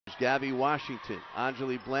Gabby Washington.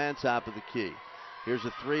 Anjali Bland, top of the key. Here's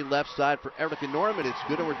a three left side for Erica Norman. It's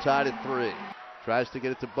good, and we're tied at 3. Tries to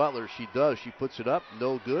get it to Butler. She does. She puts it up.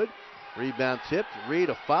 No good. Rebound tipped.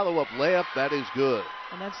 Reed, a follow-up layup. That is good.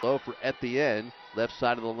 And that's low for Etienne. Left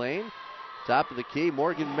side of the lane. Top of the key.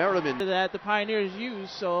 Morgan Merriman. that the Pioneers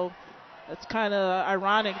use, so that's kind of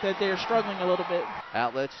ironic that they're struggling a little bit.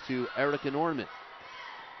 Outlets to Erica Norman.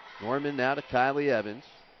 Norman now to Kylie Evans.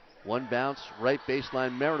 One bounce, right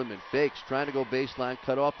baseline. Merriman fakes, trying to go baseline,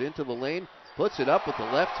 cut off into the lane. Puts it up with the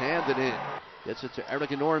left hand and in. Gets it to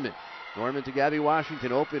Erica Norman. Norman to Gabby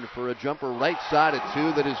Washington, open for a jumper right side at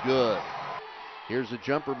 2 that is good. Here's a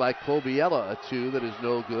jumper by Kobiela, a 2 that is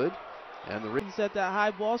no good. And the set that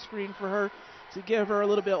high ball screen for her to give her a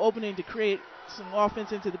little bit of opening to create some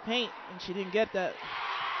offense into the paint, and she didn't get that.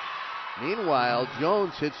 Meanwhile,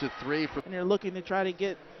 Jones hits a 3 for. And they're looking to try to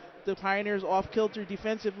get the Pioneers off kilter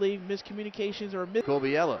defensively. Miscommunications or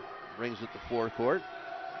Kobiela brings it to forecourt.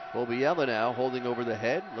 Kobiela now holding over the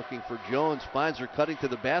head, looking for Jones, finds her cutting to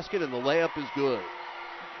the basket, and the layup is good.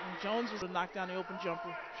 And Jones was knocked down the open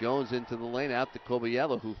jumper. Jones into the lane, out to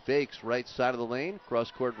Kobiela, who fakes right side of the lane.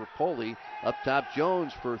 Cross court Rapoli. Up top,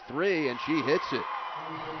 Jones for 3, and she hits it.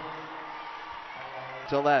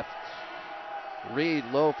 To left. Reed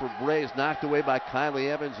low for Braze, knocked away by Kylie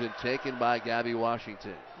Evans and taken by Gabby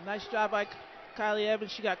Washington. Nice job by Kylie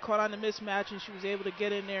Evans. She got caught on the mismatch, and she was able to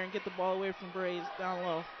get in there and get the ball away from Braze down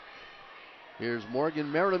low. Here's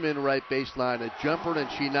Morgan Merriman, right baseline, a jumper, and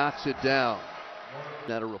she knocks it down.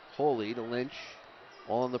 Now to Rapoli, to Lynch,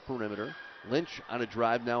 all on the perimeter. Lynch on a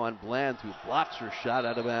drive now on Bland, who blocks her shot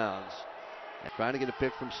out of bounds. And trying to get a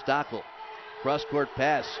pick from Stockel. Cross-court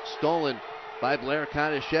pass, stolen by Blair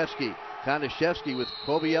Konashevsky. Konashevsky with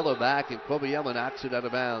Kobiela back, and Kobiela knocks it out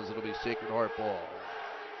of bounds. It'll be Sacred Heart ball.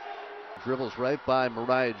 Dribbles right by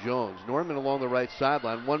Mariah Jones. Norman along the right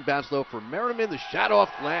sideline. One bounce low for Merriman. The shot off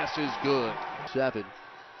glass is good. 7.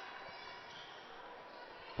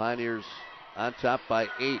 Pioneers on top by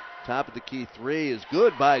 8. Top of the key 3 is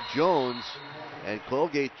good by Jones. And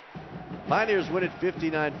Colgate. Pioneers win it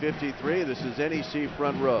 59-53. This is NEC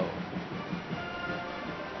Front Row.